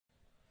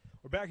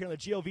We're back here on the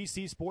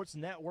GLVC Sports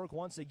Network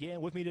once again.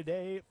 With me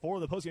today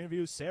for the post-game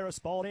interview, Sara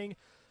Spalding.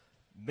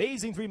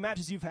 Amazing 3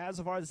 matches you've had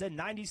so far. As I said,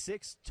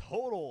 96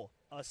 total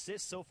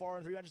assists so far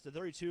in 3 matches to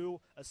 32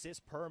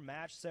 assists per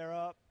match,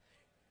 Sara.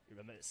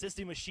 You're an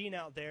assisting machine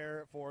out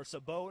there for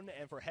Spalding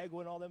and for Hegwood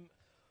and all them.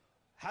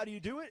 How do you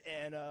do it,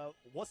 and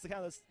what's the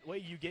kind of way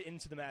you get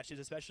into the matches,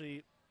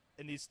 especially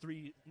in these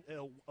 3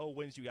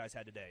 wins you guys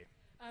had today?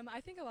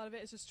 I think a lot of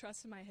it is just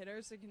trust in my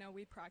hitters. Like,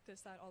 we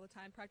practice that all the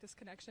time, practice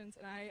connections,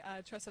 and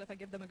I trust that if I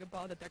give them a good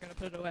ball that they're going to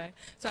put it away.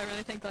 So I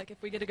really think, if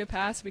we get a good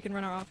pass, we can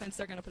run our offense,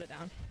 they're going to put it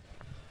down.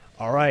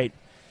 All right.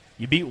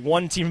 You beat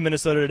one team from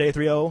Minnesota today,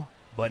 3-0.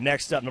 But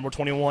next up, number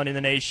 21 in the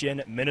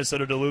nation,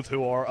 Minnesota Duluth,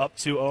 who are up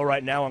 2-0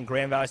 right now on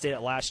Grand Valley State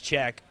at last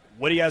check.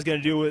 What are you guys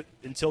going to do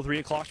until 3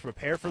 o'clock to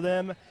prepare for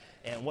them,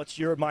 and what's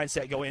your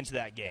mindset going into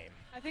that game?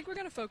 I think we're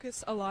going to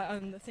focus a lot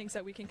on the things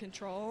that we can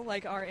control,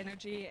 like our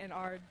energy and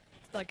our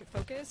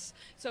focus.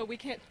 So we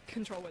can't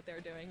control what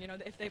they're doing.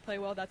 If they play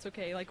well, that's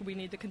okay. We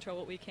need to control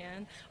what we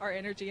can. Our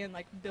energy and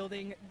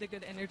building the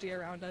good energy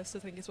around us, I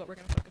think, is what we're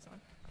going to focus on.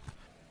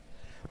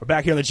 We're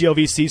back here on the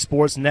GLVC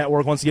Sports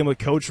Network once again with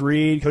Coach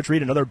Reed. Coach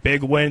Reed, another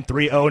big win,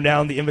 3-0 now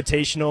in the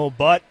Invitational,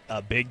 but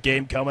a big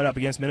game coming up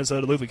against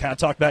Minnesota Duluth. We kind of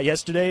talked about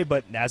yesterday,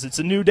 but as it's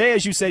a new day,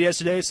 as you said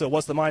yesterday, so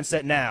what's the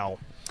mindset now?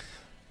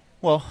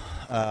 Well,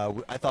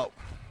 I thought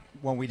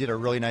we did a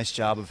really nice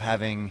job of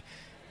having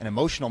an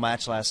emotional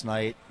match last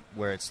night,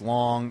 where it's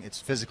long,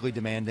 it's physically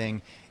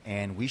demanding,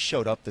 and we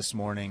showed up this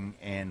morning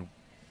and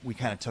we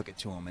kind of took it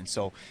to them. And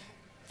so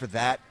for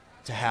that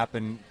to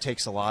happen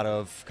takes a lot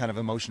of kind of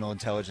emotional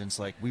intelligence.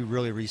 We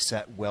really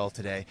reset well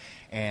today,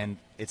 and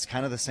it's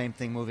kind of the same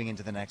thing moving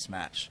into the next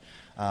match.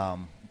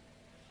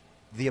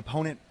 The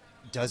opponent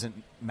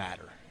doesn't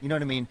matter. You know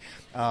what I mean?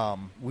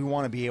 We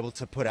want to be able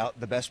to put out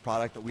the best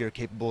product that we are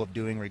capable of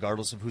doing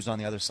regardless of who's on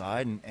the other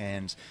side,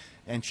 and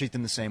treat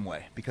them the same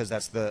way, because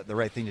that's the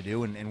right thing to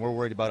do, and we're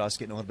worried about us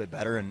getting a little bit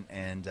better,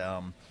 and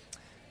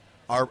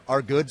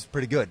our good's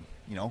pretty good,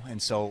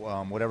 and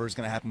so whatever's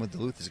going to happen with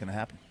Duluth is going to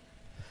happen.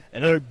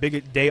 Another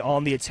big day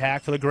on the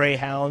attack for the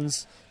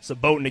Greyhounds.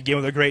 Spalding again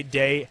with a great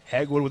day.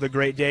 Hegwood with a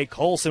great day.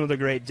 Colson with a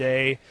great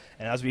day.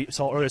 And as we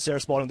saw earlier, Sara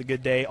Spalding with a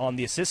good day on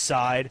the assist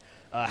side.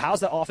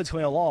 How's that offense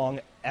going along,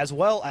 as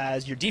well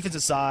as your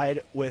defensive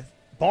side with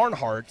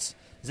Barnhart?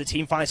 Is the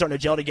team finally starting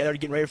to gel together,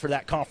 getting ready for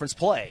that conference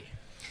play?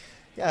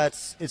 Yeah,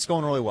 it's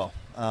going really well.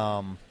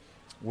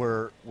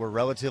 We're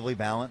relatively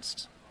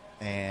balanced,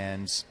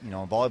 and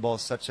volleyball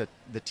is such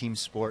the team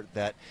sport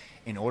that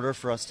in order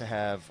for us to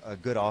have a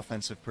good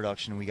offensive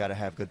production, we got to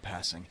have good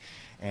passing,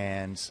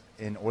 and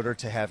in order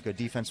to have good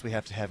defense, we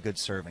have to have good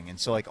serving. And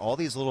so all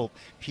these little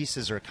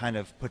pieces are kind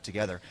of put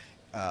together.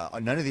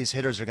 None of these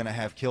hitters are going to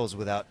have kills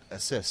without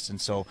assists,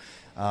 and so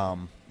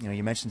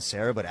you mentioned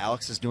Sara, but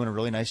Alex is doing a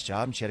really nice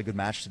job, and she had a good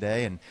match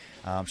today,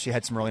 and she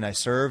had some really nice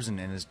serves, and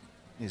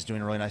is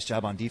doing a really nice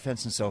job on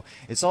defense. And so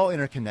it's all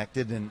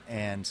interconnected,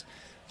 and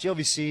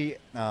GLVC,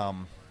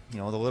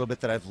 the little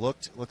bit that I've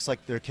looked, looks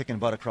like they're kicking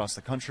butt across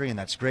the country, and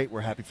that's great.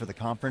 We're happy for the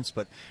conference,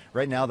 but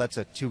right now that's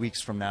a 2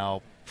 weeks from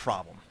now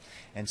problem.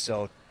 And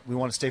so we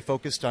want to stay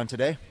focused on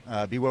today,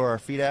 be where our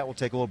feet at. We'll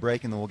take a little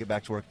break, and then we'll get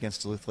back to work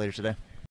against Duluth later today.